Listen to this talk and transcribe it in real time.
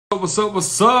What's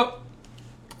up?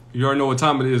 You already know what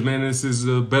time it is, man. This is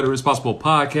the Better Is Possible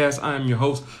podcast. I am your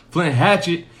host, Flint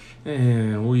Hatchet,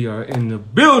 and we are in the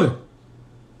building.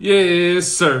 Yes,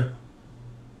 sir.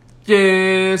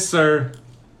 Yes, sir.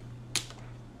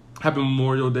 Happy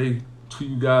Memorial Day to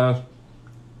you guys.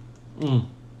 Yeah,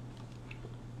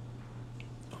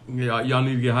 y'all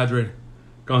need to get hydrated.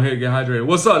 Go ahead and get hydrated.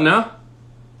 What's up now?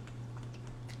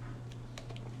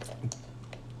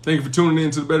 Thank you for tuning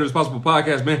in to the Better Is Possible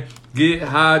podcast, man. Get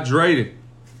hydrated.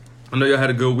 I know y'all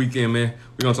had a good weekend, man.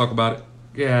 We're going to talk about it.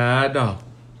 Yeah, dog.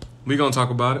 We're going to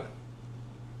talk about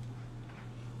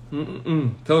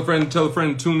it. Tell a friend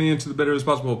to tune in to the Better Is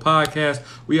Possible podcast.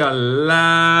 We are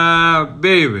live,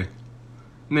 baby.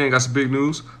 Man, got some big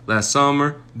news. Last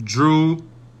summer, Drew.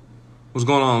 What's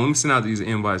going on? Let me send out these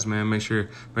invites, man. Make sure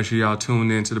y'all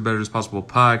tune in to the Better Is Possible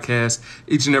podcast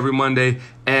each and every Monday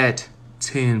at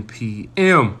 10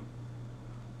 p.m.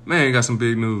 Man, got some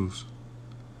big news.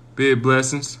 Big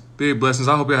blessings.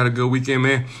 I hope you had a good weekend,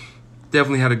 man.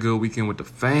 Definitely had a good weekend with the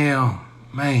fam.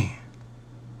 Man,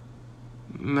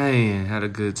 had a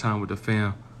good time with the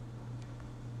fam.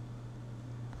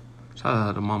 Shout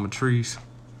out to Mama Trees.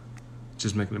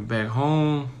 Just making it back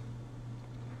home.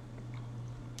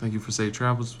 Thank you for safe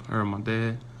travels. Her and my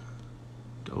dad.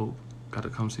 Dope. Got to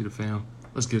come see the fam.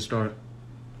 Let's get started.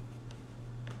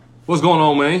 What's going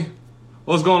on, man?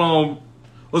 What's going on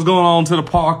to the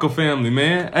Parker family,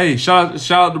 man? Hey,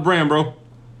 shout out to Brand, bro.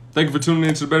 Thank you for tuning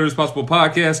in to the Better Is Possible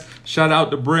podcast. Shout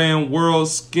out to Brand, World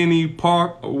Skinny.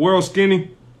 Put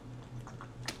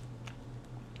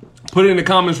it in the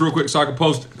comments real quick so I can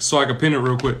post it, so I can pin it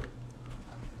real quick.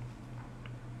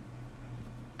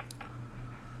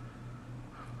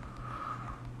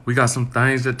 We got some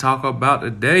things to talk about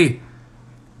today.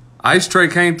 Ice Tray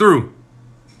came through.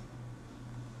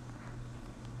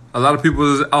 A lot of people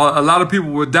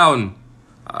were doubting.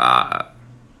 I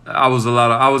was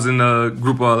in a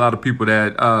group of a lot of people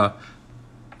that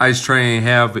Ice Train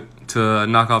have to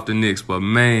knock off the Knicks, but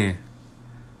man,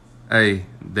 hey,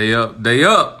 they up,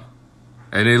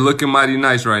 and they looking mighty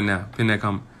nice right now. Pin that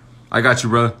comment. I got you,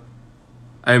 brother.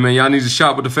 Hey man, y'all need to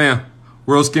shop with the fam.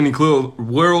 World Skinny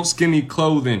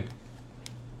Clothing.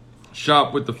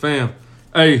 Shop with the fam.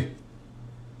 Hey,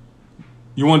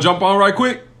 you want to jump on right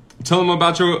quick? Tell them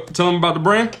about the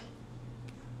brand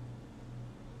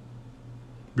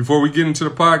before we get into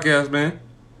the podcast, man.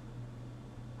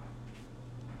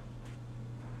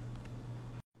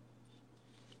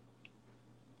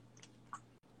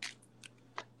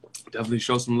 Definitely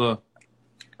show some love.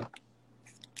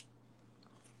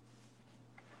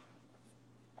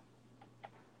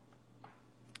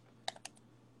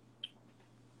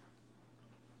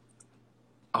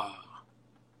 All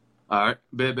right,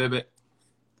 bet.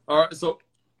 All right, so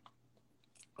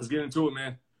let's get into it,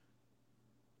 man.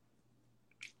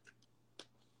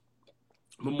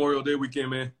 Memorial Day weekend,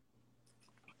 man.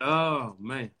 Oh,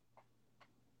 man.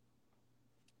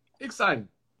 Exciting.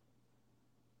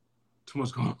 Too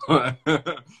much going on.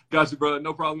 Got you, brother.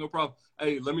 No problem.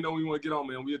 Hey, let me know when you want to get on,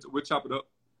 man. We'll chop it up.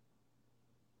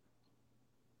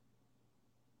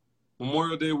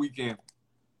 Memorial Day weekend.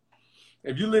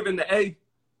 If you live in the A,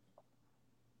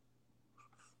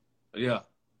 yeah.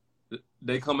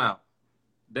 They come out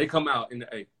in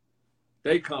the A.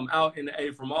 They come out in the A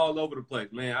from all over the place.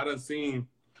 Man, I done seen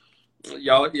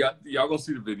y'all gonna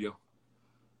see the video.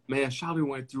 Man, Shawty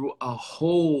went through a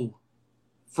whole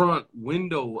front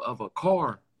window of a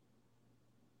car.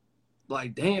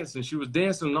 Like dancing. She was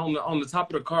dancing on the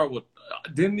top of the car.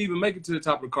 Didn't even make it to the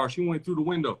top of the car. She went through the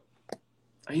window.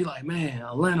 And you like, man,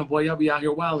 Atlanta boy, y'all be out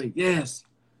here wilding. Yes.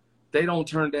 They don't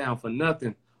turn down for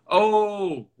nothing.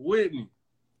 Oh, Whitney.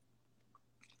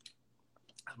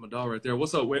 That's my dog right there.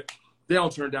 What's up, Whit? They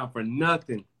don't turn down for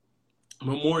nothing.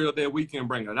 Memorial Day weekend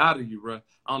bring it out of you, bro.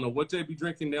 I don't know what they be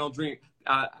drinking. They don't drink.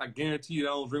 I guarantee you they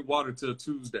don't drink water till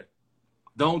Tuesday.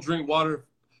 Don't drink water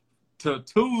till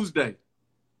Tuesday.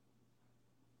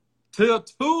 Till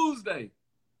Tuesday.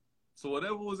 So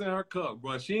whatever was in her cup,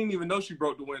 bro, she didn't even know she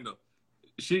broke the window.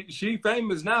 She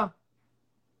famous now.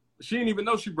 She didn't even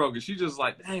know she broke it. She just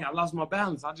like, dang, I lost my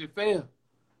balance. I just fell.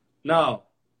 No,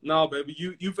 baby,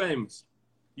 you famous.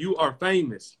 You are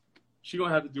famous. She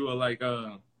gonna have to do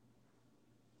a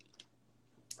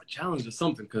challenge or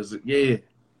something, cause yeah,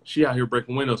 she out here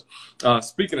breaking windows.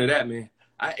 Speaking of that, man,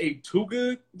 I ate too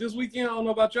good this weekend. I don't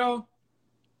know about y'all,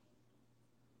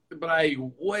 but I ate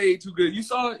way too good. You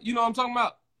saw it? You know what I'm talking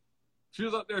about? She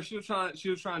was up there. She was trying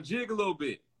to jig a little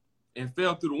bit and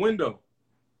fell through the window.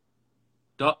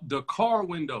 The car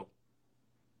window.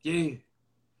 Yeah.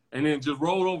 And then just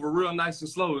rolled over real nice and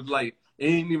slow. It's like, it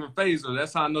ain't even phase her.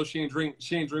 That's how I know she ain't drink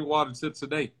water till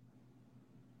today.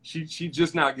 She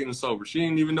just not getting sober. She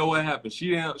didn't even know what happened.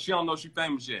 She don't know she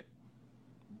famous yet.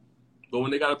 But when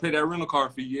they gotta pay that rental car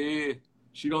fee, yeah,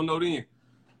 she don't know then.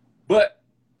 But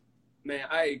man,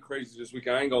 I ate crazy this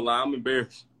weekend. I ain't gonna lie, I'm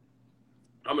embarrassed.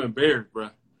 I'm embarrassed, bro.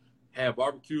 Had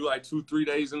barbecue like 2-3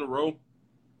 days in a row.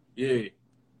 Yeah.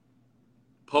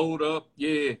 Pulled up.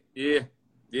 Yeah.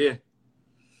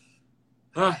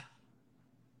 Huh.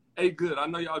 Ate good. I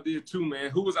know y'all did too,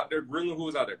 man. Who was out there grilling? Who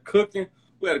was out there cooking?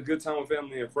 We had a good time with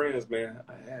family and friends, man.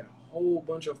 I had a whole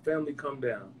bunch of family come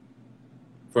down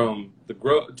from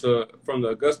the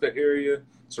Augusta area,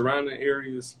 surrounding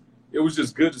areas. It was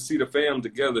just good to see the fam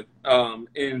together,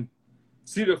 and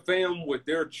see the fam with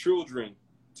their children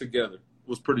together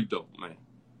was pretty dope, man.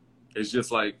 It's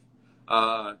just like,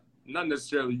 not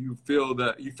necessarily you feel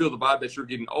the vibe that you're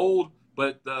getting old,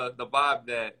 but the vibe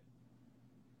that,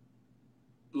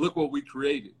 look what we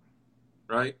created,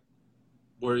 right?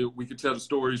 Where we could tell the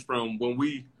stories from when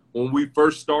we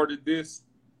first started this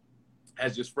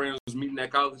as just friends meeting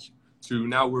at college to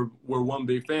now we're one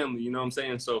big family, you know what I'm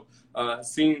saying? So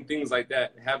seeing things like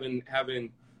that,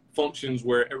 having functions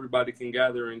where everybody can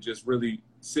gather and just really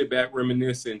sit back,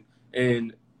 reminisce,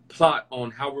 and plot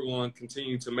on how we're going to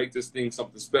continue to make this thing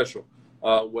something special,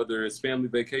 whether it's family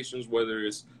vacations, whether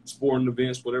it's sporting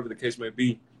events, whatever the case may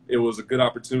be. It was a good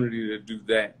opportunity to do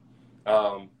that.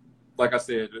 Like I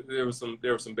said, there was some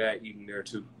bad eating there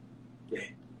too. Yeah.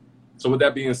 So with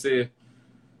that being said,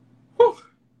 whew,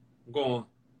 I'm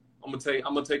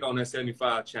gonna take on that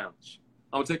 75 challenge.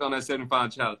 I'm gonna take on that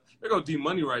 75 challenge. There go D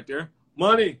Money right there.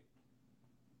 Money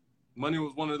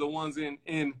was one of the ones in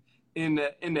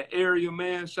the area,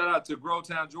 man. Shout out to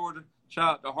Grovetown, Georgia.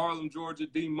 Shout out to Harlem, Georgia.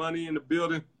 D Money in the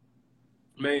building,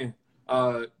 man.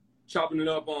 Chopping it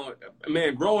up on,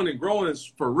 man. Growing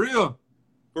is for real,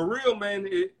 man.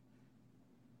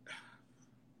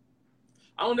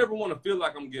 I don't ever want to feel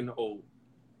like I'm getting old,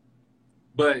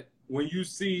 but when you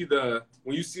see the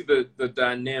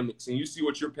dynamics and you see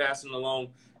what you're passing along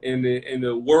in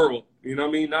the world, you know what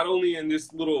I mean? Not only in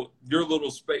your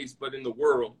little space, but in the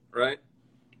world, right?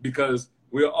 Because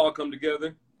we'll all come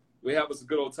together, we have us a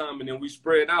good old time, and then we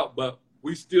spread out, but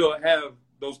we still have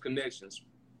those connections.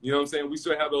 You know what I'm saying? We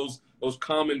still have those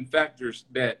common factors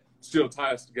that still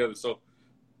tie us together. So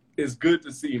it's good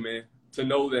to see, man, to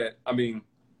know that, I mean,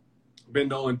 been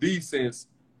knowing D since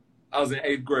I was in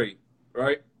 8th grade,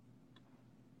 right?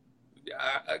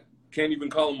 I can't even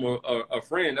call him a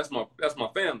friend. That's my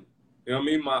family. You know what I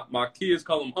mean? My kids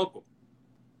call him uncle.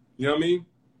 You know what I mean?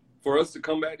 For us to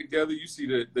come back together, you see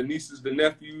the nieces, the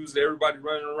nephews, everybody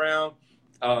running around.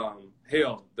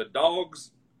 Hell, the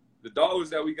dogs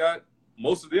that we got,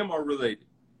 most of them are related.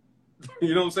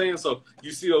 You know what I'm saying? So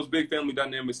you see those big family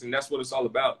dynamics, and that's what it's all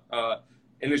about.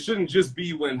 And it shouldn't just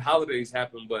be when holidays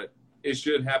happen, but it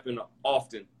should happen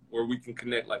often where we can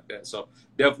connect like that. So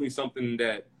definitely something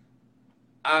that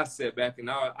I sat back and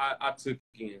I took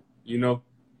in, you know,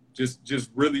 just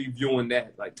really viewing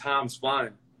that, like, time's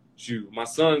flying. Shoot, my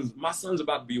son's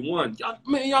about to be 1.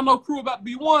 Y'all know Crew about to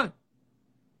be 1.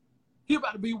 He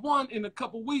about to be 1 in a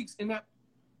couple weeks, and that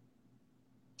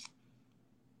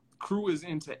Crew is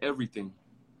into everything.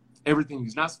 Everything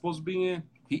he's not supposed to be in,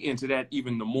 he into that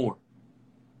even the more.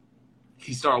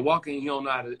 He started walking, he don't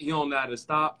know how to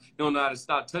stop. He don't know how to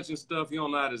stop touching stuff. He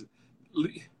don't know how to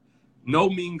no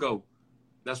mean go.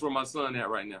 That's where my son at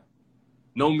right now.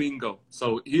 No mean go.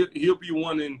 So he'll be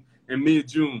 1 in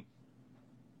mid-June.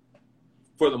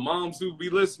 For the moms who be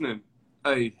listening,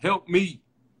 hey, help me.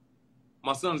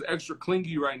 My son's extra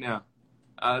clingy right now.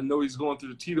 I know he's going through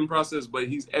the teething process, but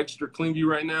he's extra clingy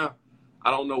right now.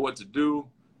 I don't know what to do.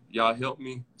 Y'all help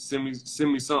me. Send me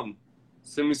something.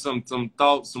 Send me some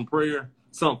thoughts, some prayer,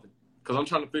 something. Because I'm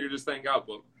trying to figure this thing out.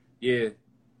 But, yeah,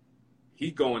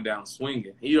 he going down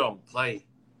swinging. He don't play.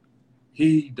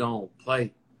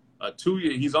 A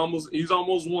 2-year, he's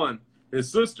almost 1.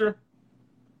 His sister,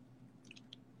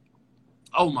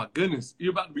 oh my goodness, you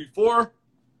about to be 4?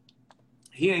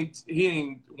 He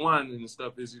ain't whining and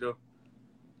stuff, is he though?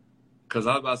 Because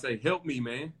I was about to say, help me,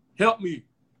 man. Help me.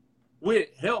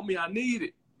 Help me. I need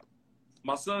it.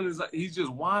 My son is like, he's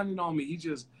just whining on me. He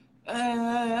just,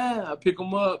 I pick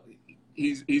him up.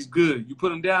 He's good. You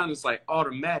put him down, it's like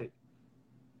automatic.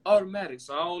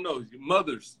 So I don't know.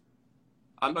 Mothers,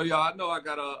 I know y'all. I know I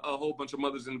got a whole bunch of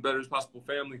mothers in the Better as Possible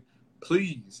family.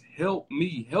 Please help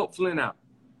me. Help Flynn out.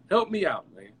 Help me out,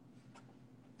 man.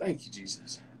 Thank you,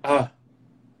 Jesus. I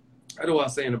know what I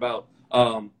was saying about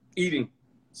eating.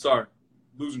 Sorry,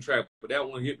 losing track. But that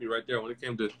one hit me right there when it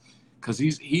came to, because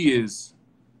he is.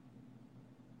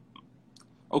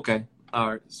 Okay. All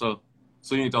right. So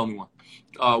So you ain't the only one.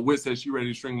 Whit said she ready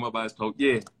to string him up by his coat.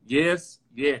 Yeah. Yes.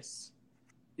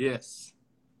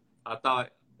 I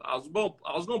thought I was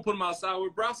gonna put him outside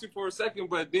with Browsie for a second,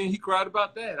 but then he cried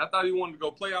about that. I thought he wanted to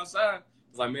go play outside. I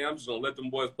was like, man, I'm just gonna let them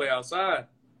boys play outside.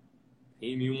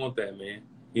 He didn't even want that, man.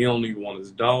 He don't even want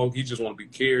his dog. He just want to be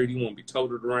carried. He want to be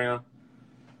toted around.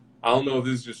 I don't know if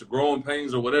this is just a growing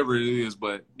pains or whatever it is,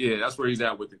 but yeah, that's where he's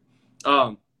at with it.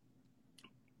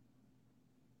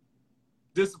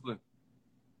 Discipline.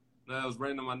 That was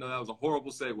random. I know that was a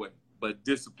horrible segue, but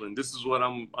discipline. This is what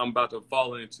I'm about to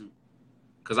fall into.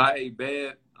 Because I ate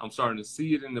bad. I'm starting to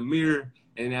see it in the mirror.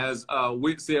 And as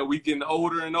Whit said, we getting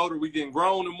older and older. We getting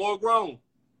grown and more grown.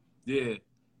 Yeah.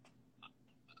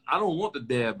 I don't want the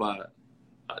dad bod.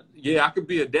 Yeah, I could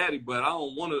be a daddy, but I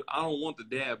don't want the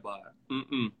dad bod.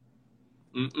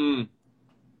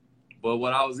 But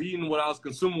what I was eating, what I was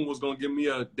consuming was going to give me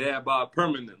a dad bod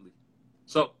permanently.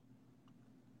 So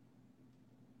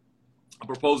I'm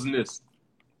proposing this.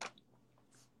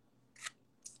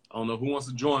 I don't know who wants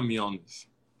to join me on this,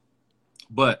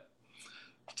 but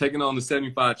taking on the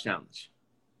 75 challenge.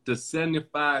 The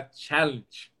 75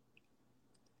 challenge.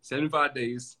 75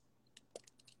 days.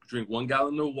 Drink 1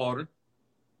 gallon of water.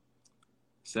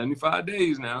 75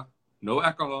 days now. No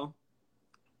alcohol.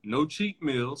 No cheat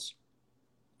meals.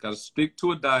 Got to stick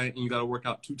to a diet, and you got to work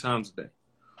out 2 times a day.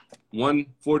 1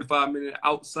 45-minute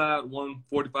outside, 1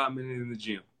 45-minute in the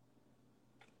gym.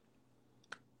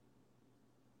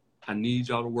 I need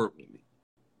y'all to work with me.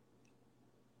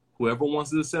 Whoever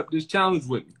wants to accept this challenge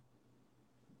with me,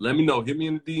 let me know. Hit me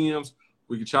in the DMs.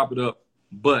 We can chop it up.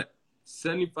 But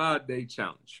 75-day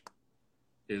challenge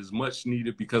is much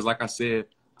needed because, like I said,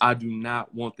 I do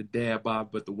not want the dad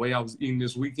bod. But the way I was eating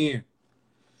this weekend,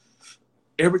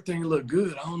 everything looked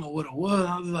good. I don't know what it was.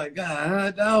 I was like,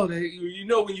 God, dog, you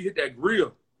know when you hit that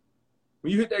grill.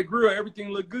 When you hit that grill, everything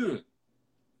looked good.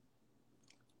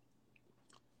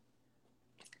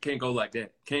 Can't go like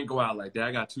that. Can't go out like that.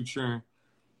 I got 2 children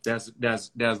that's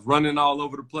running all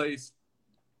over the place.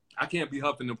 I can't be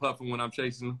huffing and puffing when I'm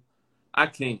chasing them. I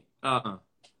can't.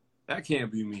 That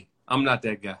can't be me. I'm not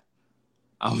that guy.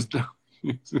 I was done.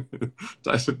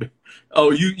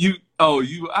 you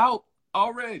out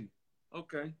already?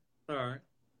 Okay. All right.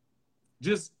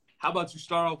 Just how about you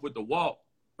start off with the walk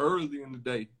early in the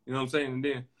day? You know what I'm saying? And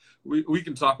then we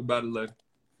can talk about it later.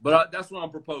 But that's what I'm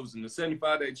proposing. The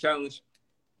 75-day challenge.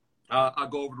 I'll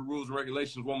go over the rules and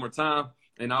regulations one more time,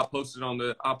 and I'll post it on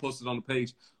the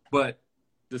page. But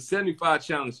the 75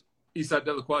 challenge, Eastside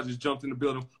Delacroix just jumped in the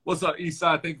building. What's up,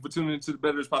 Eastside? Thank you for tuning into the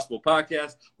Better As Possible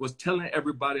podcast. Was telling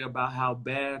everybody about how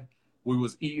bad we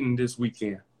was eating this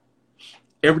weekend.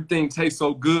 Everything tastes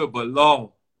so good, but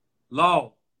law,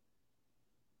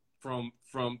 from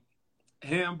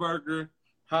hamburger,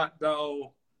 hot dog,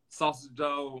 sausage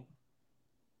dog,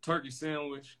 turkey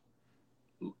sandwich.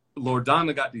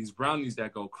 Lordana got these brownies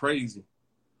that go crazy.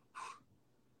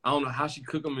 I don't know how she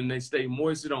cook them and they stay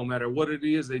moist. It don't matter what it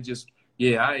is. They just,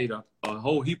 yeah, I ate a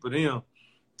whole heap of them.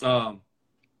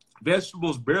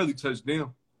 Vegetables barely touched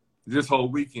them this whole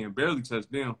weekend. Barely touched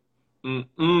them.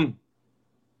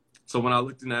 So when I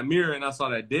looked in that mirror and I saw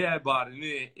that dad bod and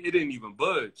it didn't even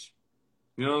budge.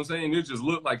 You know what I'm saying? It just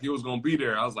looked like it was going to be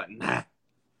there. I was like, nah.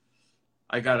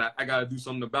 I gotta do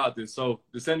something about this. So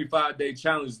the 75-day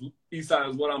challenge, Eastside,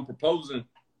 is what I'm proposing.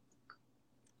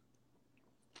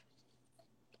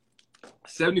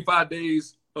 75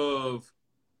 days of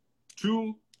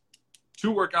two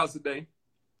workouts a day,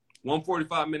 1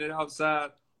 45-minute outside,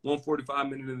 1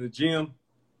 45-minute in the gym,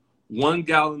 1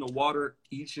 gallon of water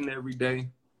each and every day,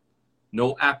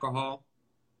 no alcohol.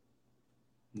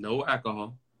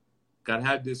 Gotta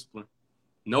have discipline.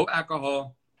 No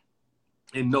alcohol.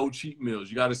 And no cheat meals.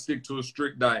 You got to stick to a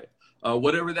strict diet,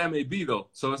 whatever that may be, though.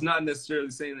 So it's not necessarily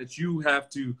saying that you have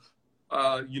to,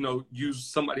 use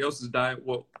somebody else's diet.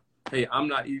 Well, hey, I'm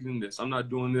not eating this. I'm not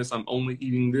doing this. I'm only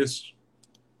eating this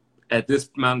at this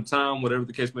amount of time, whatever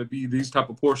the case may be. These type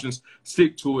of portions,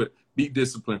 stick to it. Be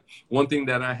disciplined. One thing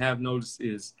that I have noticed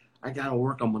is I got to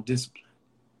work on my discipline.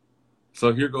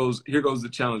 So here goes the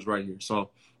challenge right here.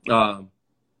 So,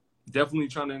 definitely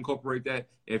trying to incorporate that.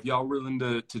 If y'all willing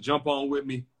to jump on with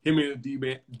me, hit me in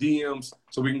the DMs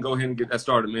so we can go ahead and get that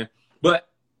started, man. But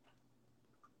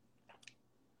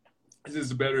this is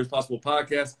the Better As Possible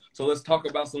podcast. So let's talk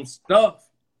about some stuff.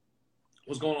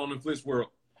 What's going on in Flit's world?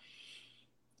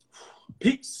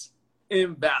 Peaks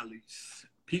and valleys.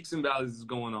 Peaks and valleys is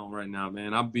going on right now,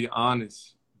 man. I'll be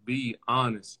honest.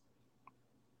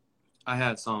 I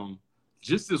had some,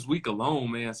 just this week alone,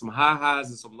 man, some high highs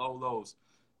and some low lows.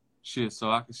 Shit, so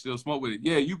I can still smoke with it.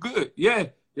 Yeah, you good. Yeah,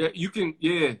 you can,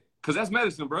 yeah. Because that's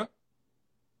medicine, bro.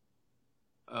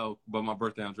 Oh, but my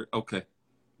birthday, Andre. Okay.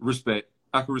 Respect.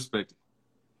 I can respect it.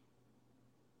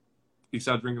 He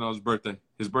stopped drinking on his birthday.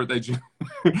 His birthday June.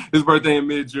 His birthday in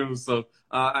mid-June. So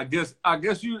I guess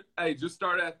you just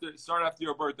start after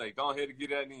your birthday. Go ahead and get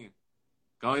that in.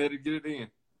 Go ahead and get it in.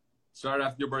 Start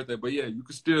after your birthday. But yeah, you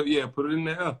can still put it in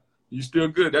there. You still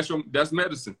good. That's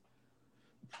medicine.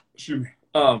 Shoot.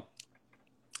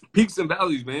 Peaks and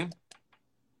valleys, man.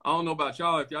 I don't know about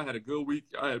y'all. If y'all had a good week,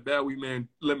 y'all had a bad week, man,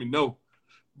 let me know.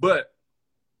 But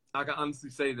I can honestly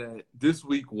say that this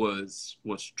week was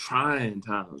trying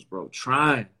times, bro.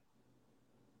 Trying.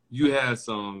 You had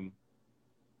some.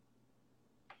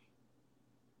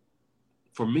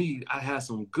 For me, I had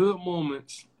some good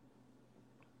moments,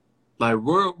 like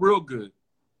real good.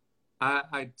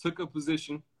 I took a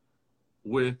position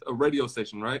with a radio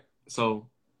station, right? So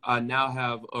I now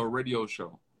have a radio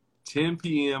show, 10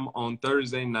 p.m. on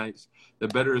Thursday nights, the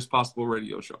Better Is Possible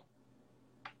radio show.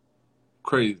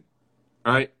 Crazy,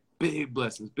 right? Big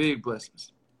blessings, big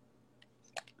blessings.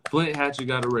 Flint Hatcher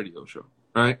got a radio show,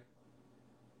 right?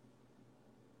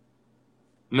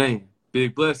 Man,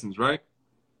 big blessings, right?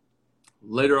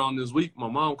 Later on this week, my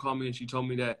mom called me and she told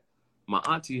me that my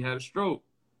auntie had a stroke.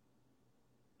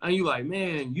 And you like,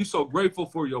 man, you so grateful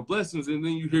for your blessings, and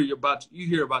then you hear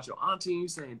about your auntie and you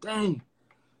saying, dang,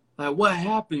 like what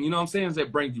happened? You know what I'm saying?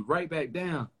 That brings you right back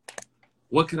down.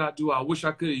 What could I do? I wish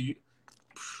I could.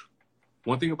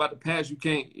 One thing about the past, you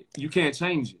can't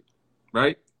change it,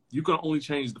 right? You can only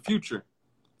change the future.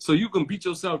 So you can beat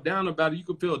yourself down about it. You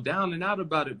can feel down and out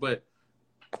about it, but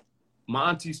my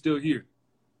auntie's still here.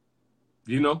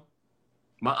 You know,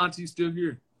 my auntie's still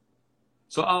here.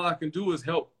 So all I can do is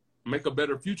help make a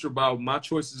better future by my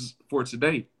choices for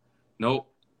today.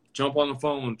 Nope. Jump on the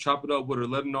phone, chop it up with her,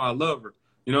 let her know I love her.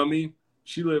 You know what I mean?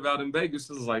 She live out in Vegas.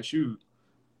 So it's like, shoot,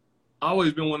 I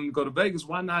always been wanting to go to Vegas.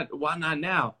 Why not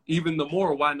now? Even the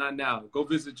more, why not now? Go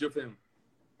visit your family.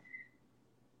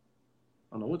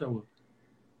 I don't know what that was.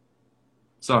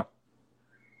 Sorry.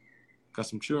 Got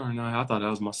some children now. I thought that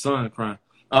was my son crying.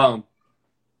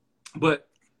 But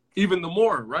even the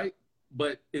more, right?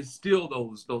 But it's still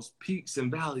those peaks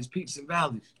and valleys, peaks and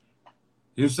valleys.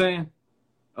 You know what I'm saying?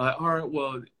 All right,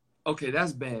 well, okay,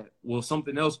 that's bad. Well,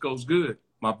 something else goes good.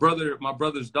 My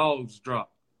brother's dogs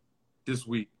dropped this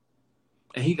week.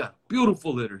 And he got a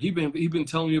beautiful litter. He been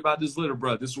telling me about this litter,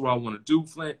 bro. This is what I want to do,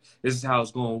 Flint. This is how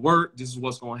it's gonna work. This is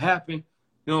what's gonna happen.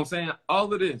 You know what I'm saying?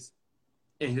 All of this.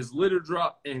 And his litter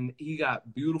dropped, and he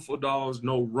got beautiful dogs,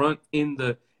 no runt in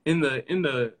the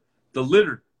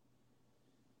litter.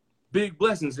 Big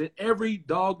blessings. And every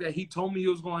dog that he told me he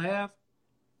was gonna have,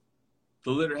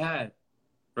 the litter had,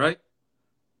 right?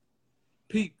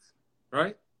 Peaks,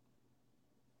 right?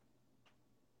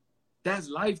 That's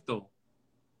life, though.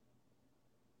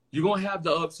 You're going to have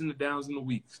the ups and the downs in the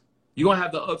weeks. You're going to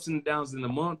have the ups and the downs in the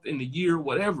month, in the year,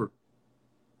 whatever.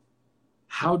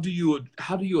 How do you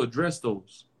address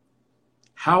those?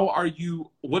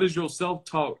 What is your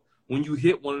self-talk when you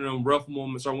hit one of them rough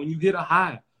moments or when you hit a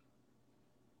high?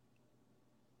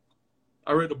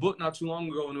 I read a book not too long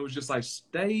ago, and it was just like,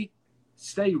 stay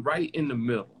right in the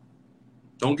middle.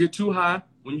 Don't get too high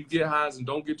when you get highs, and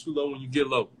don't get too low when you get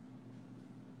low.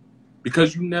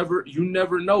 Because you never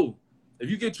know. If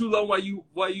you get too low while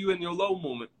you in your low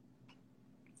moment,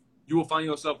 you will find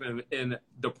yourself in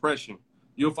depression.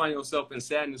 You'll find yourself in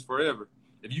sadness forever.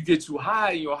 If you get too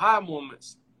high in your high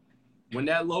moments, when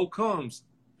that low comes,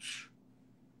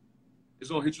 it's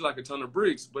gonna hit you like a ton of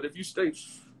bricks. But if you stay,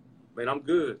 man, I'm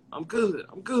good.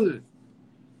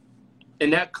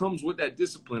 And that comes with that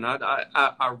discipline.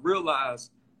 I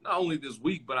realized not only this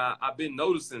week, but I've been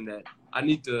noticing that I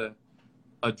need to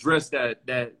address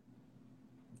that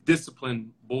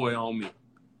discipline boy on me.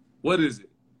 What is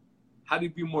it? How do you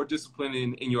be more disciplined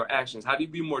in your actions? How do you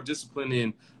be more disciplined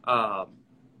in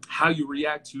how you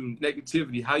react to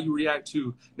negativity, how you react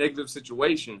to negative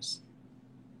situations?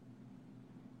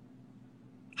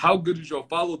 How good is your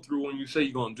follow through when you say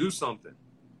you're going to do something?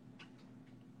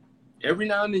 Every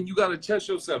now and then you got to test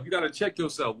yourself. You got to check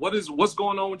yourself. What's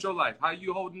going on with your life? How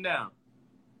you holding down?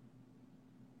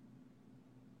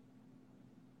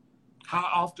 How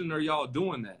often are y'all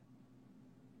doing that?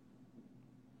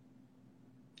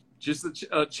 Just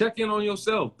check in on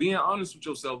yourself, being honest with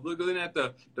yourself, looking at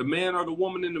the man or the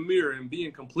woman in the mirror and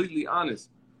being completely honest.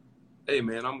 Hey,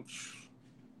 man, I'm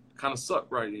kind of suck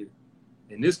right here.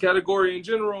 In this category in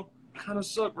general, kind of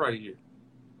suck right here.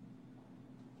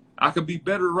 I could be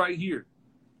better right here.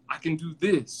 I can do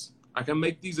this. I can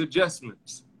make these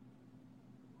adjustments.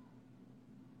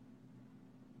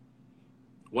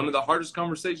 One of the hardest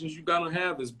conversations you got to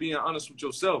have is being honest with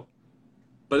yourself.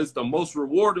 But it's the most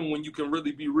rewarding when you can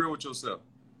really be real with yourself.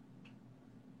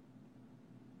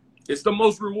 It's the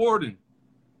most rewarding.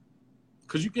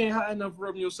 Because you can't hide nothing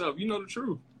from yourself. You know the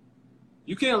truth.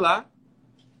 You can't lie.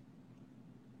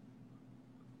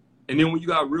 And then when you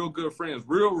got real good friends,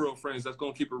 real friends that's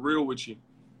going to keep it real with you.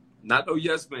 Not no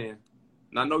yes man.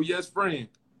 Not no yes friend.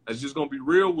 That's just going to be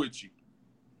real with you.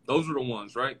 Those are the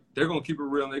ones, right? They're going to keep it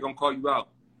real and they're going to call you out.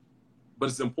 But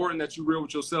it's important that you're real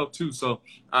with yourself too. So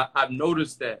I've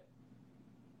noticed that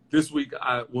this week,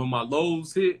 when my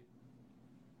lows hit,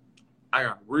 I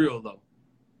got real low.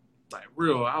 Like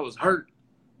real, I was hurt.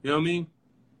 You know what I mean?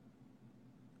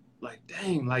 Like,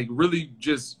 dang, like really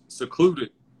just secluded.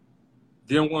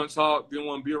 Didn't want to talk, didn't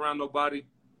want to be around nobody.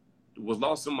 Was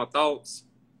lost in my thoughts.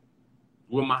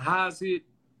 When my highs hit,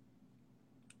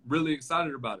 really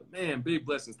excited about it. Man, big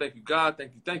blessings. Thank you, God.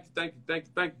 Thank you, thank you, thank you, thank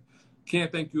you, thank you.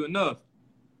 Can't thank you enough.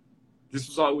 This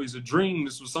was always a dream.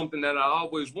 This was something that I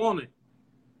always wanted.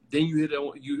 Then you hit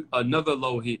another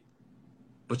low hit.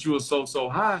 But you were so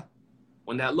high.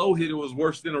 When that low hit, it was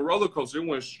worse than a roller coaster. It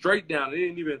went straight down. It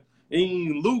didn't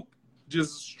even loop,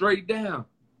 just straight down.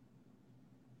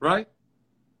 Right?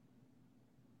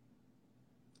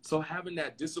 So having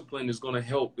that discipline is going to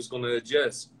help. It's going to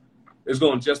adjust. It's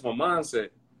going to adjust my mindset.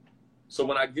 So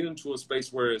when I get into a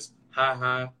space where it's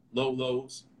high,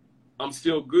 lows, I'm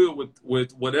still good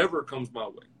with whatever comes my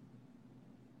way.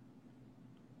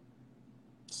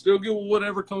 Still good with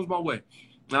whatever comes my way.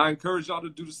 And I encourage y'all to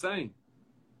do the same.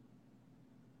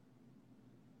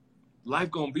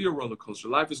 Life going to be a roller coaster.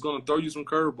 Life is going to throw you some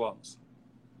curveballs.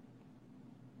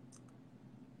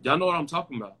 Y'all know what I'm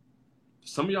talking about.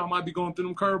 Some of y'all might be going through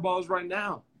them curveballs right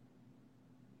now.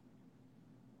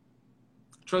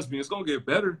 Trust me, it's going to get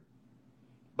better.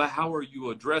 But how are you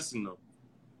addressing them?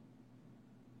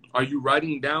 Are you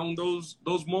writing down those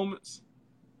moments?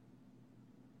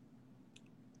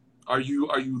 Are you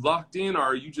locked in, or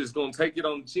are you just going to take it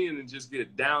on the chin and just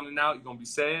get down and out? You're going to be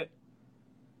sad?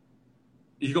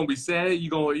 You're going to be sad? You're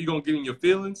going to get in your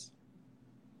feelings?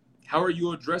 How are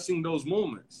you addressing those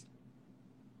moments?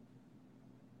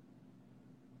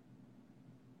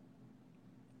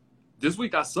 This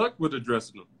week, I sucked with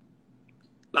addressing them.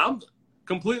 I'm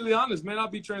completely honest, man. I'll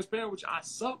be transparent with you. I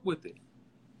suck with it.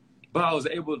 But I was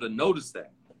able to notice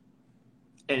that.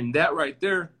 And that right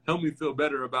there helped me feel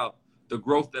better about the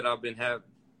growth that I've been having.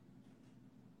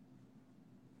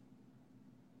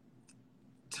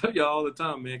 Tell y'all all the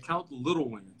time, man, count the little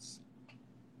wins.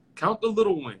 Count the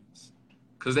little wins.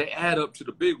 Because they add up to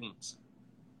the big ones.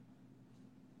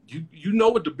 You know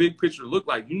what the big picture look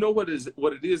like. You know what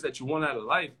it is that you want out of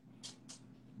life.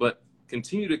 But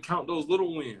continue to count those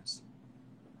little wins.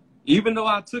 Even though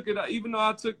I took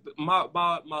my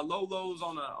low lows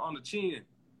on the chin,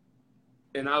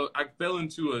 and I fell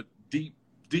into a deep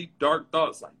dark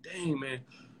thoughts like, dang man,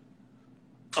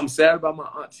 I'm sad about my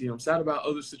auntie. I'm sad about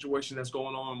other situations that's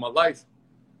going on in my life.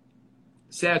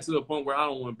 Sad to the point where I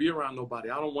don't want to be around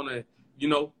nobody. I don't want to,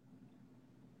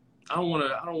 I don't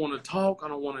want to talk. I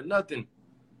don't want to nothing.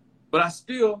 But I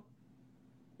still,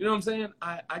 you know what I'm saying?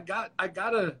 I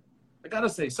gotta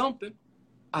say something.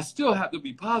 I still have to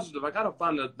be positive. I got to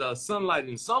find the sunlight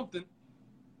in something.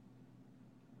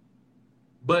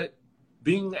 But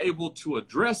being able to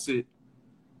address it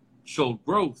showed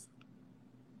growth.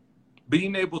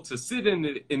 Being able to sit in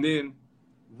it and then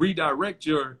redirect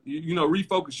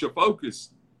refocus your focus.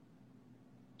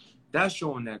 That's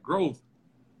showing that growth.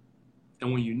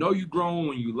 And when you know you're growing,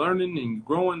 when you're learning and you're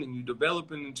growing and you're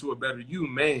developing into a better you,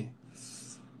 man.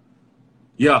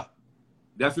 Yeah,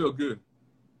 that feels good.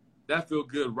 That feels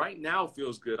good. Right now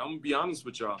feels good. I'm going to be honest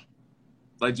with y'all.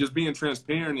 Like just being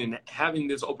transparent and having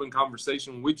this open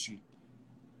conversation with you.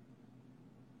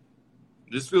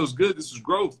 This feels good. This is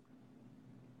growth.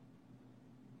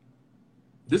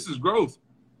 This is growth.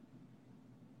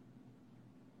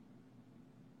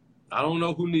 I don't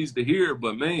know who needs to hear it,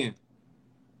 but man,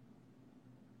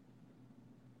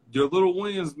 your little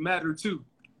wins matter too.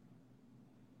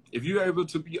 If you're able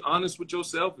to be honest with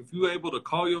yourself, if you're able to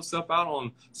call yourself out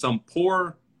on some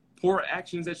poor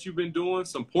actions that you've been doing,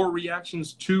 some poor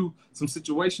reactions to some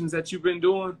situations that you've been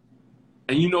doing,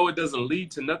 and you know it doesn't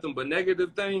lead to nothing but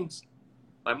negative things,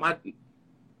 like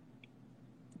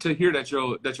to hear that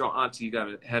your auntie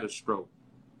had a stroke,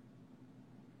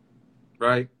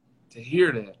 right? To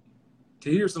hear that, to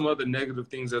hear some other negative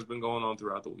things that's been going on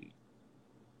throughout the week,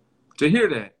 to hear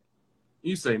that,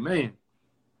 you say, man,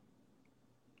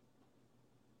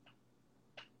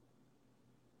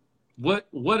 what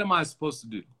am I supposed to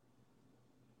do?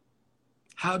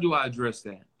 How do I address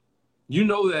that? You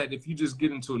know that if you just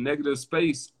get into a negative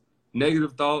space,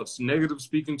 negative thoughts, negative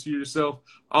speaking to yourself,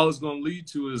 all it's going to lead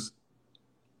to is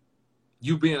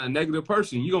You being a negative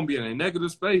person, you're going to be in a negative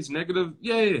space, negative,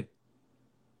 yeah.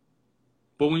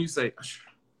 But when you say,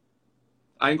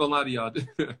 I ain't going to lie to y'all,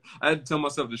 I had to tell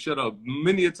myself to shut up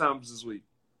many a times this week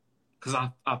because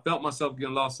I felt myself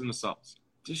getting lost in the sauce.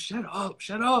 Just shut up,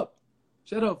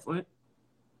 Flint.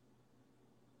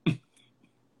 I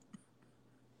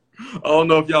don't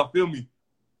know if y'all feel me,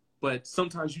 but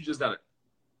sometimes you just got to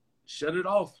shut it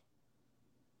off.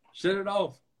 Shut it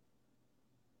off.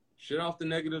 Shut off the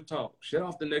negative talk. Shut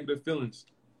off the negative feelings.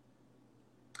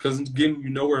 Because it's getting you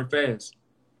nowhere fast.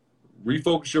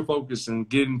 Refocus your focus and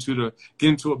get into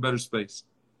a better space.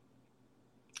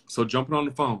 So jumping on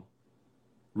the phone,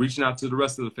 reaching out to the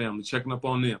rest of the family, checking up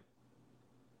on them,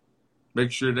 making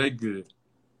sure they're good.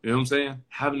 You know what I'm saying?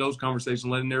 Having those conversations,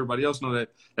 letting everybody else know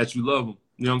that you love them.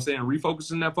 You know what I'm saying?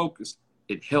 Refocusing that focus.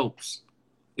 It helps.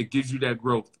 It gives you that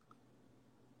growth.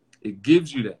 It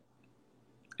gives you that.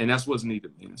 And that's what's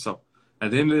needed, man. So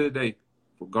at the end of the day,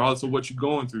 regardless of what you're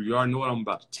going through, you already know what I'm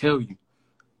about to tell you.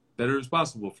 Better is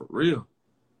possible, for real.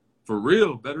 For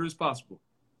real, better is possible.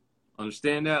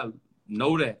 Understand that.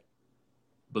 Know that.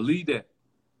 Believe that.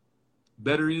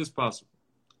 Better is possible.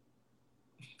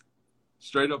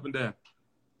 Straight up and down.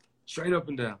 Straight up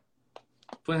and down.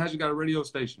 Flint has you got a radio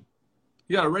station.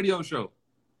 You got a radio show.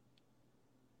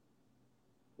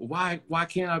 Why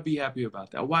can't I be happy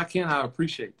about that? Why can't I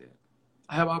appreciate that?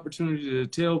 I have opportunity to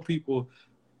tell people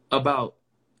about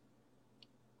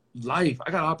life.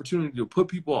 I got an opportunity to put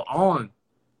people on.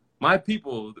 My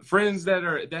people, the friends that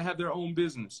have their own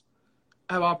business.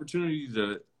 I have opportunity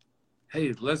to,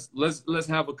 hey, let's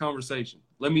have a conversation.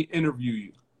 Let me interview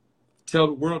you. Tell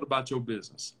the world about your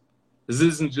business. This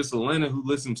isn't just Atlanta who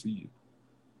listens to you.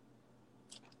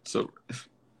 So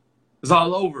it's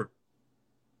all over.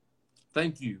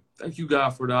 Thank you. Thank you,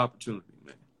 God, for the opportunity,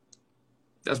 man.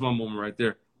 That's my moment right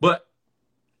there. But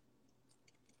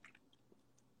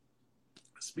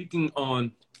speaking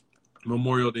on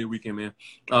Memorial Day weekend, man,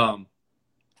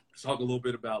 let's talk a little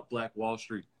bit about Black Wall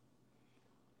Street.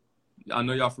 I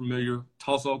know y'all familiar,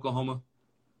 Tulsa, Oklahoma,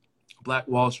 Black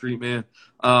Wall Street, man.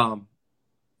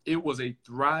 It was a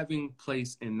thriving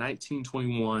place in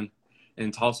 1921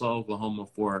 in Tulsa, Oklahoma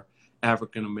for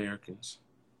African Americans.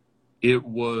 It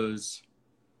was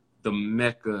the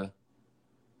Mecca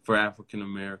for African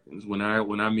Americans. When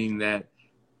I mean that,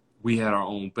 we had our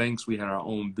own banks, we had our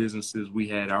own businesses, we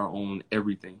had our own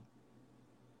everything.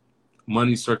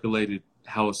 Money circulated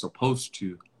how it's supposed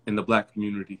to in the Black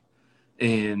community,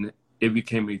 and it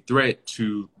became a threat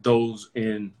to those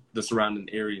in the surrounding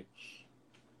area.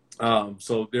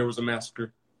 So there was a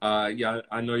massacre. Yeah,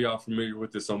 I know y'all familiar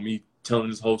with this, so me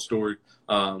telling this whole story,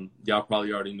 y'all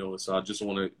probably already know it, so I just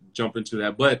want to jump into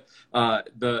that. But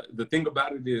the thing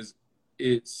about it is,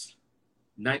 it's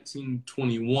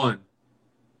 1921.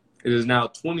 It is now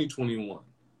 2021.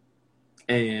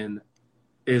 And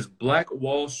is Black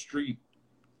Wall Street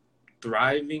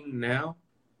thriving now?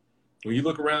 When you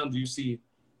look around, do you see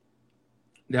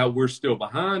that we're still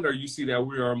behind, or you see that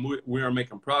we are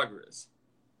making progress?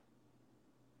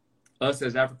 Us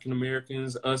as African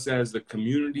Americans, us as the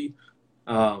community,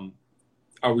 are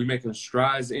we making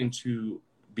strides into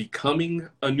becoming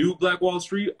a new Black Wall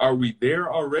Street? Are we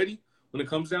there already when it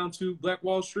comes down to Black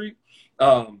Wall Street?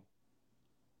 Man,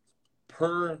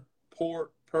 I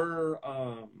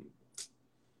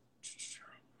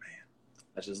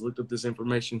just looked up this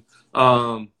information.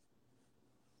 I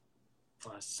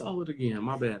saw it again.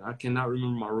 My bad. I cannot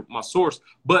remember my source.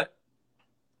 But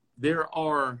there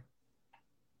are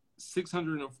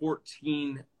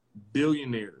 614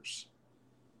 billionaires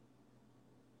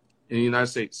in the United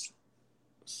States.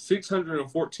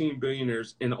 614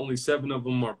 billionaires, and only 7 of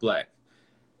them are Black.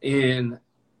 And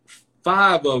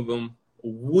 5 of them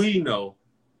we know.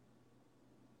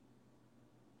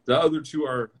 The other 2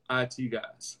 are IT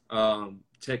guys,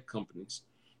 tech companies,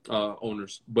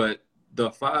 owners. But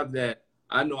the 5 that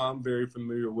I know I'm very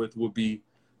familiar with would be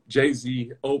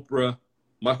Jay-Z, Oprah,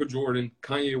 Michael Jordan,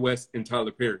 Kanye West, and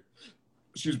Tyler Perry.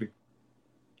 Excuse me.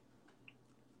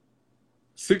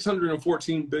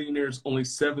 614 billionaires, only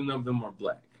 7 of them are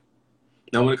Black.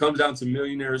 Now, when it comes down to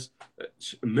millionaires,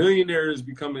 millionaire is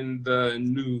becoming the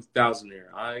new thousandaire.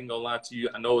 I ain't gonna lie to you.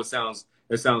 I know it sounds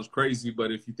crazy,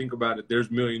 but if you think about it, there's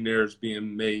millionaires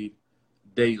being made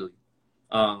daily.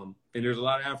 And there's a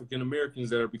lot of African Americans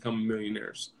that are becoming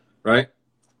millionaires, right?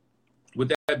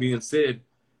 With that being said,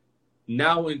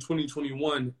 now in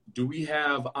 2021, do we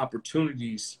have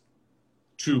opportunities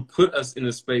to put us in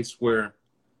a space where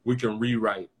we can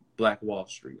rewrite Black Wall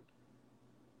Street?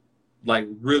 Like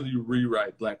really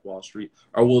rewrite Black Wall Street?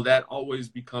 Or will that always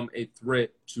become a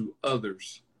threat to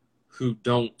others who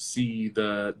don't see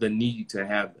the need to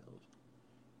have those?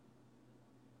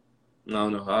 I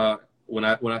don't know. When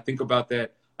I think about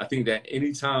that, I think that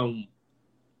anytime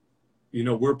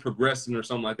we're progressing or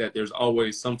something like that, there's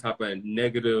always some type of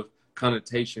negative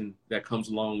connotation that comes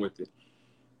along with it,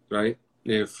 right?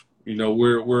 If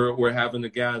we're having a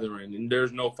gathering and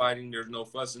there's no fighting, there's no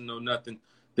fussing, no nothing.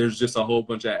 There's just a whole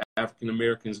bunch of African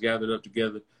Americans gathered up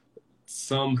together.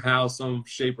 Somehow, some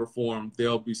shape or form,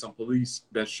 there'll be some police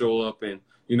that show up, and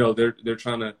they're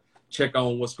trying to check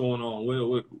on what's going on.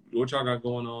 What y'all got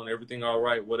going on? Everything all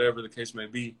right? Whatever the case may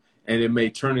be, and it may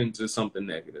turn into something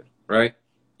negative, right?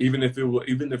 Even if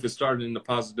it started in a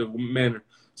positive manner.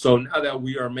 So now that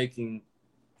we are making,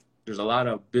 there's a lot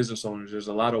of business owners, there's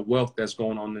a lot of wealth that's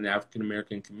going on in the African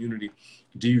American community.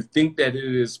 Do you think that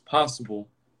it is possible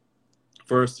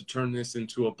for us to turn this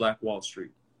into a Black Wall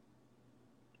Street?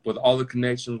 With all the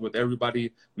connections, with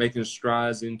everybody making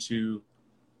strides into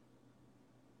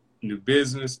new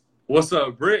business. What's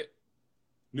up, Britt?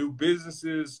 New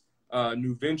businesses,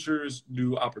 new ventures,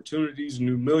 new opportunities,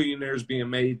 new millionaires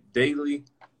being made daily.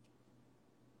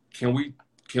 Can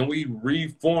we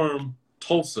reform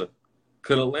Tulsa?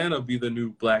 Could Atlanta be the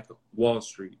new Black Wall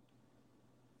Street?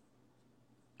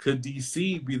 Could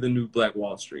DC be the new Black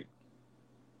Wall Street?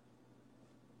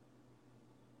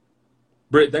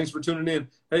 Britt, thanks for tuning in.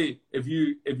 Hey, if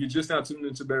you just now tuned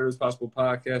into Better as Possible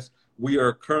podcast, we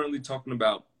are currently talking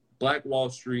about Black Wall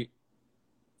Street.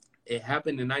 It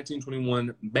happened in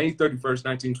 1921, May 31st,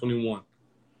 1921.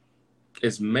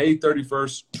 It's May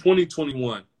 31st,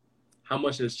 2021. How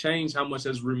much has changed? How much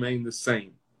has remained the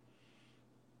same?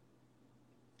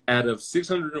 Out of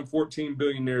 614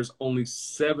 billionaires, only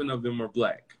 7 of them are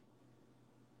Black.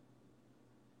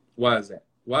 Why is that?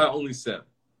 Why only 7?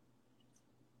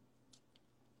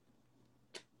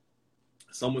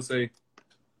 Some would say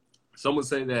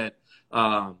that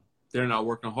they're not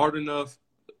working hard enough.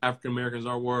 African Americans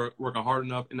aren't working hard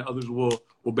enough, and the others will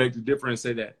beg to differ and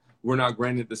say that we're not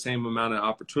granted the same amount of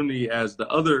opportunity as the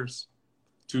others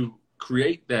to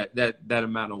create that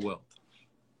amount of wealth.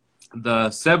 The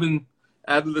 7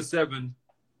 out of the 7,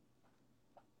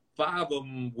 5 of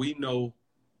them we know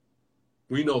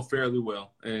fairly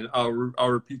well, and I'll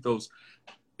repeat those.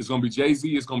 It's going to be Jay-Z.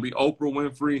 It's going to be Oprah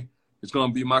Winfrey. It's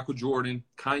going to be Michael Jordan,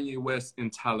 Kanye West,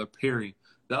 and Tyler Perry.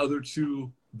 The other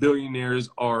 2 billionaires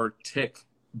are tech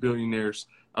billionaires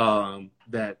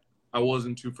that I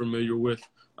wasn't too familiar with,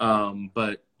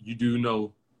 but you do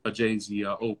know a Jay-Z,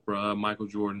 a Oprah, a Michael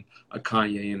Jordan, a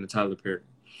Kanye, and a Tyler Perry.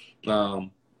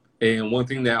 And one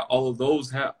thing that all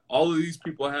of these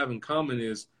people have in common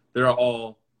is they're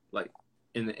all like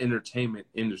in the entertainment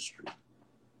industry.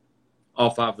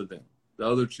 All 5 of them. The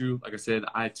other 2, like I said,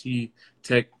 IT,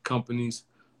 tech companies,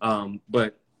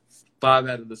 but 5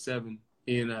 out of the 7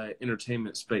 in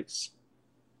entertainment space.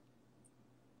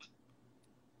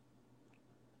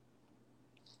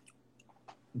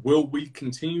 Will we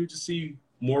continue to see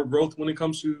more growth when it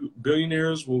comes to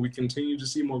billionaires? Will we continue to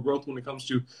see more growth when it comes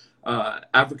to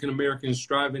African Americans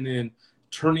striving and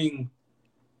turning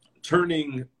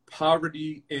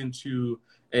poverty into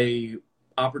a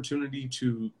opportunity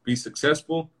to be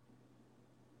successful?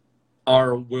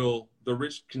 Or will the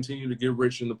rich continue to get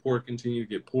rich and the poor continue to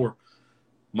get poor?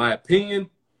 My opinion,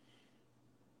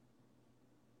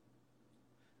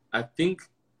 I think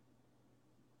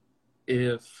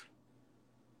if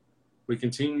we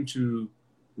continue to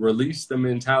release the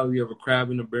mentality of a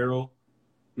crab in a barrel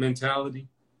mentality,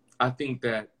 I think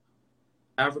that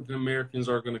African Americans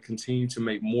are going to continue to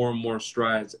make more and more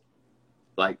strides,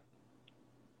 like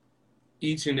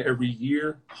each and every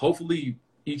year, hopefully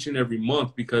each and every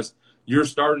month, because you're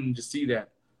starting to see that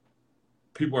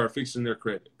people are fixing their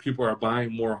credit. People are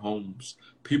buying more homes.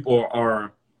 People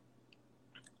are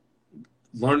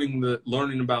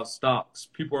learning about stocks.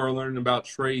 People are learning about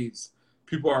trades.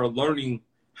 People are learning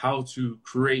how to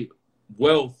create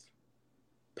wealth,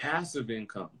 passive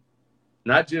income,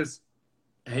 not just,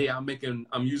 hey, I'm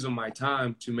using my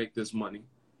time to make this money,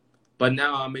 but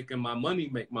now I'm making my money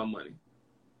make my money.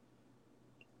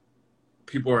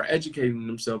 People are educating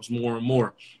themselves more and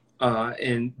more.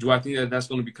 And do I think that that's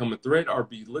going to become a threat or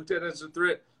be looked at as a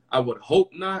threat? I would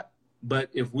hope not. But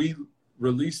if we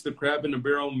release the crab in the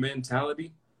barrel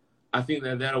mentality, I think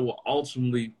that will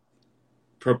ultimately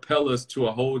propel us to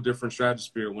a whole different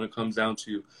stratosphere when it comes down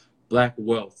to Black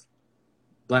wealth,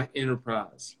 Black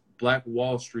enterprise, Black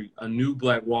Wall Street, a new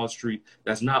Black Wall Street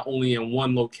that's not only in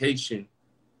one location,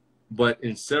 but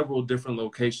in several different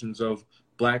locations of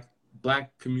Black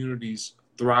communities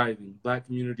thriving, Black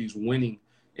communities winning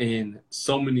in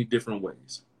so many different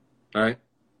ways, all right?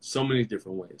 So many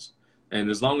different ways. And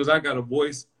as long as I got a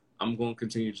voice, I'm going to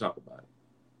continue to talk about it.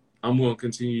 I'm going to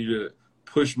continue to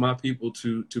push my people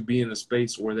to be in a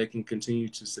space where they can continue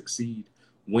to succeed,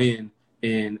 win,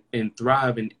 and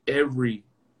thrive in every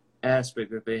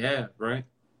aspect that they have, right?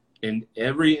 In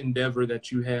every endeavor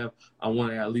that you have, I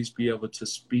want to at least be able to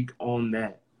speak on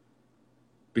that,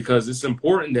 because it's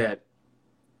important that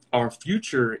our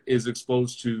future is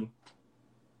exposed to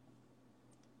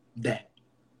that.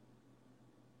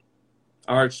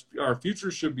 Our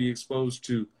future should be exposed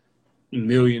to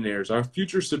millionaires. Our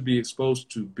future should be exposed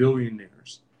to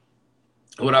billionaires.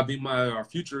 What I mean by our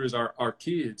future is our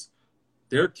kids,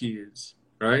 their kids,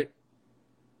 right?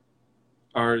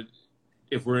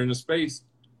 If we're in a space,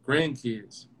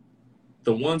 grandkids,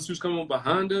 the ones who's coming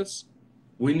behind us,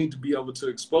 we need to be able to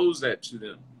expose that to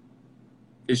them.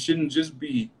 It shouldn't just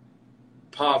be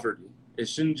poverty. It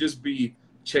shouldn't just be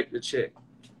check to check.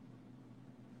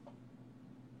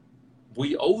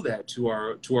 We owe that to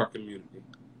our community.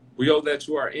 We owe that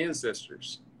to our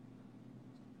ancestors.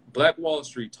 Black Wall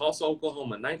Street, Tulsa,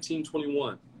 Oklahoma,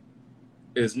 1921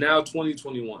 is now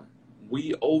 2021.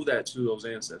 We owe that to those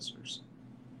ancestors.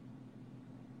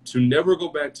 To never go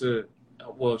back to,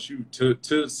 well, shoot,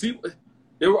 to see,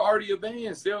 they were already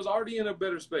advanced. They was already in a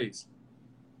better space.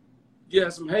 Yeah,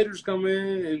 some haters come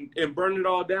in and burn it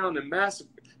all down and massacre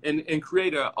and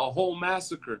create a whole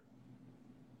massacre.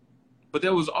 But they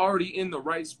was already in the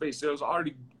right space. They was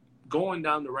already going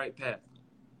down the right path.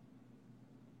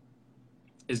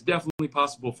 It's definitely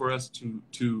possible for us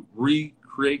to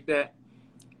recreate that.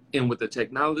 And with the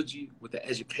technology, with the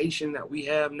education that we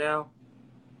have now,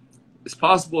 it's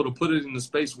possible to put it in a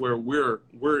space where we're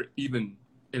even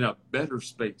in a better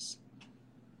space.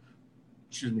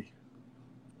 Excuse me.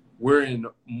 We're in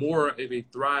more of a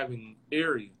thriving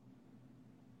area.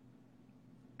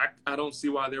 I don't see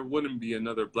why there wouldn't be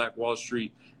another Black Wall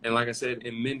Street. And like I said,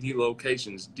 in many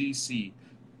locations, DC,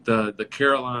 the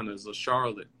Carolinas, the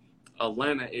Charlotte,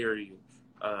 Atlanta area,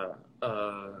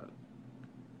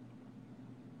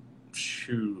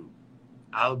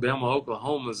 Alabama,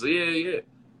 Oklahoma. So yeah.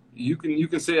 You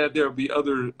can say that there'll be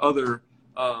other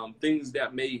things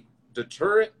that may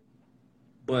deter it,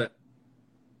 but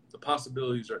the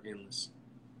possibilities are endless.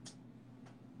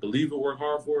 Believe it, work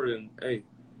hard for it, and hey,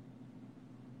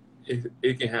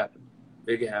 it can happen.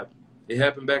 It can happen. It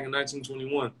happened back in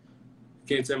 1921. You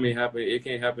can't tell me it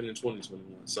can't happen in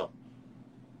 2021. So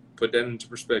put that into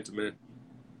perspective, man.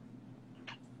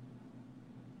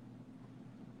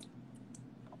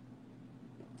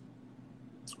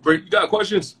 Great. You got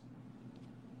questions?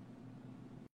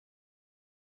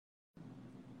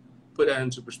 Put that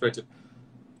into perspective.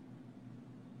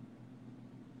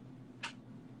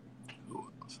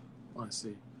 Let's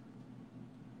see.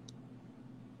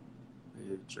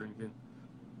 Drinking.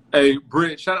 Hey,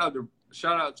 Brent, shout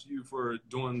out to you for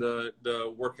doing the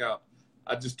workout.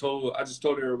 I just told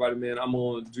everybody, man, I'm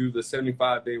gonna do the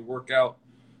 75-day workout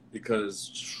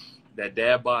because that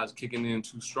dad bod is kicking in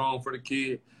too strong for the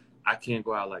kid. I can't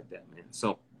go out like that, man.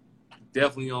 So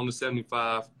definitely on the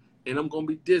 75, and I'm gonna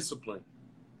be disciplined.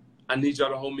 I need y'all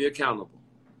to hold me accountable.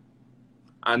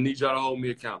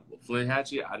 Flint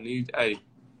Hatchet,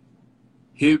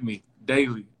 hit me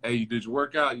daily. Hey, you did your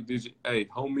workout? Hey,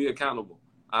 hold me accountable.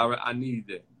 I need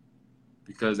that.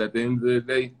 Because at the end of the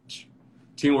day,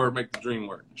 teamwork makes the dream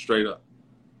work. Straight up.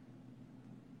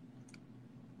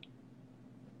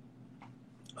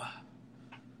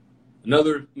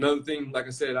 Another thing, like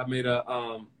I said, I made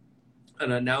an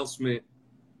announcement.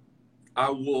 I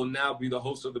will now be the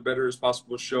host of the Better Is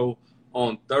Possible show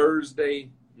on Thursday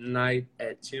night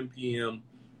at 10 p.m.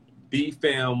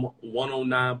 BFAM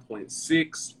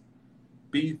 109.6.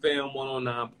 BFAM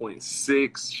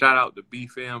 109.6. Shout out to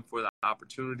BFAM for the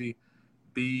opportunity.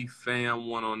 BFAM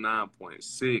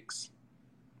 109.6.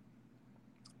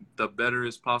 The Better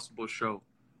Is Possible show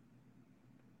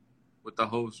with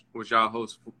y'all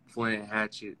host Flint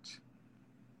Hatchet.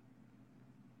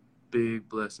 Big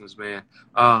blessings, man.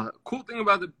 Cool thing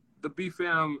about the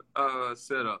BFAM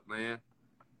setup, man.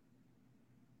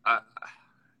 I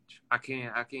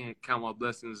can't count my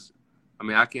blessings. I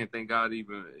mean, I can't thank God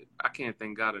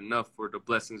enough for the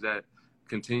blessings that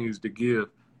continues to give.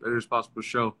 Better Is Possible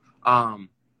show. My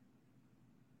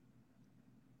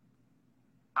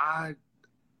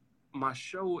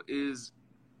show is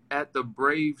at the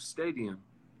Brave Stadium.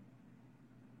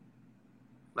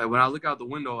 Like when I look out the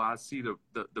window, I see the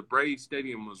Brave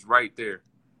Stadium was right there.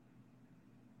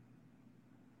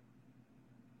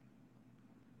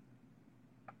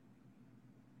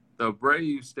 The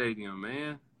Brave Stadium,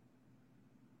 man.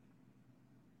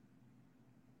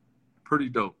 Pretty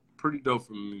dope for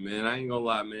me, man. I ain't gonna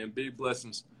lie, man. Big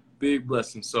blessings.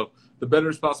 So the Better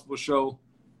Is Possible show,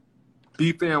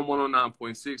 BFAM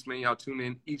 109.6, man. Y'all tune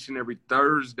in each and every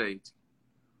Thursday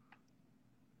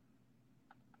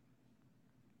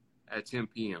at 10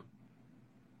 p.m.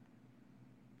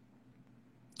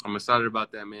 I'm excited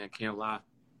about that, man. Can't lie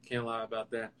about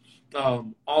that.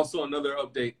 Also, another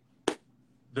update.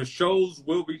 The shows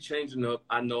will be changing up.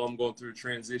 I know I'm going through a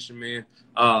transition, man.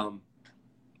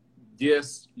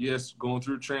 Yes, going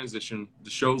through a transition.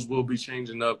 The shows will be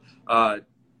changing up.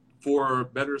 For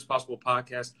Better as Possible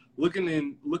podcast, looking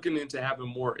into having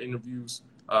more interviews.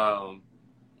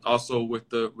 Also with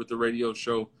the radio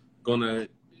show, it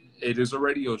is a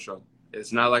radio show.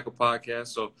 It's not like a podcast,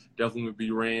 so definitely will be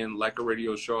ran like a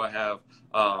radio show. I have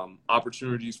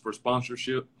opportunities for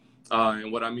sponsorship,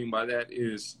 and what I mean by that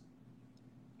is,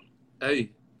 hey,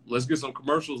 let's get some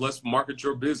commercials. Let's market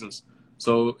your business.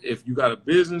 So if you got a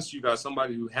business, you got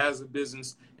somebody who has a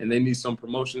business, and they need some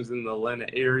promotions in the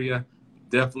Atlanta area,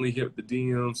 definitely hit the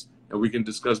DMs, and we can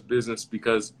discuss business,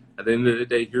 because at the end of the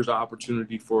day, here's an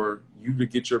opportunity for you to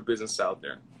get your business out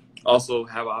there. Also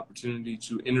have an opportunity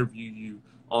to interview you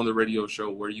on the radio show,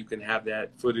 where you can have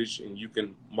that footage and you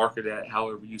can market that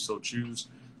however you so choose.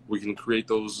 We can create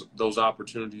those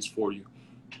opportunities for you.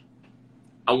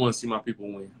 I want to see my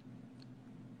people win.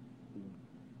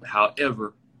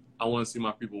 However, I want to see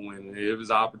my people win. And if it's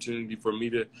an opportunity for me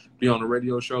to be on a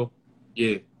radio show,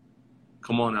 yeah,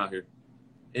 come on out here.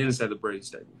 And it's at the Braves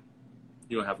Stadium.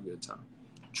 You'll have a good time.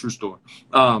 True story.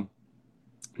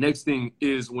 Next thing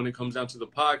is, when it comes down to the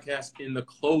podcast in the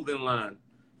clothing line,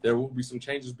 there will be some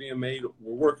changes being made.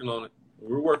 We're working on it.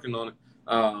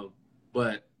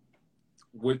 But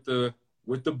with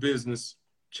the business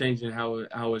changing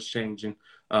how it's changing,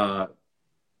 gotta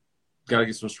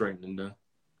get some straightening done.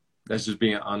 That's just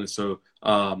being honest. So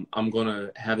I'm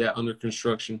gonna have that under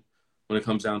construction when it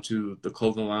comes down to the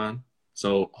clothing line.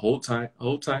 So hold tight.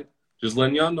 Just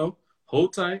letting y'all know,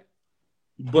 hold tight.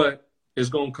 But it's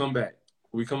gonna come back.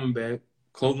 We coming back.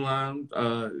 Clothing line,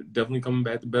 definitely coming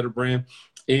back. The Better brand.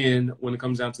 And when it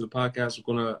comes down to the podcast,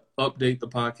 we're gonna update the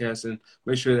podcast and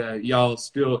make sure that y'all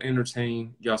still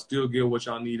entertain. Y'all still get what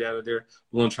y'all need out of there.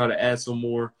 We're gonna try to add some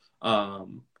more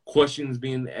questions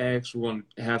being asked. We're gonna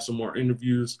have some more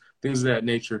interviews, things of that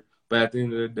nature. But at the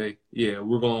end of the day, yeah,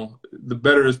 the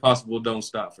Better as Possible don't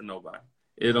stop for nobody.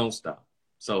 It don't stop.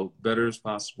 So Better as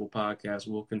Possible podcast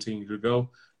will continue to go.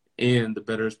 And the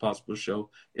Better as Possible show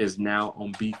is now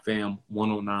on BFAM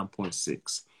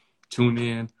 109.6. Tune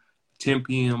in 10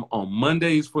 p.m. on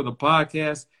Mondays for the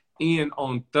podcast and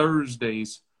on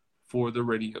Thursdays for the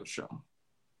radio show.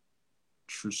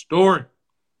 True story.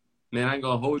 Man, I ain't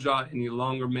going to hold y'all any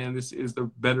longer, man. This is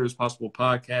the Better as Possible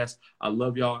podcast. I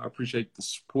love y'all. I appreciate the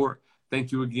support.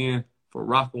 Thank you again for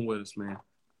rocking with us, man.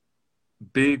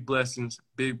 Big blessings,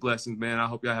 man. I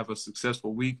hope y'all have a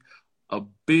successful week. A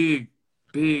big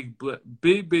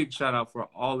shout out for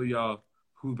all of y'all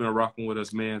who've been rocking with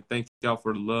us, man. Thank y'all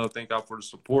for the love. Thank y'all for the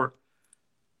support.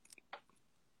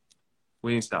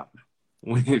 We ain't stopping.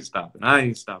 I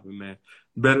ain't stopping, man.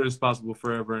 Better as Possible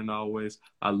forever and always.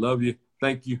 I love you.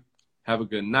 Thank you. Have a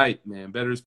good night, man. Better as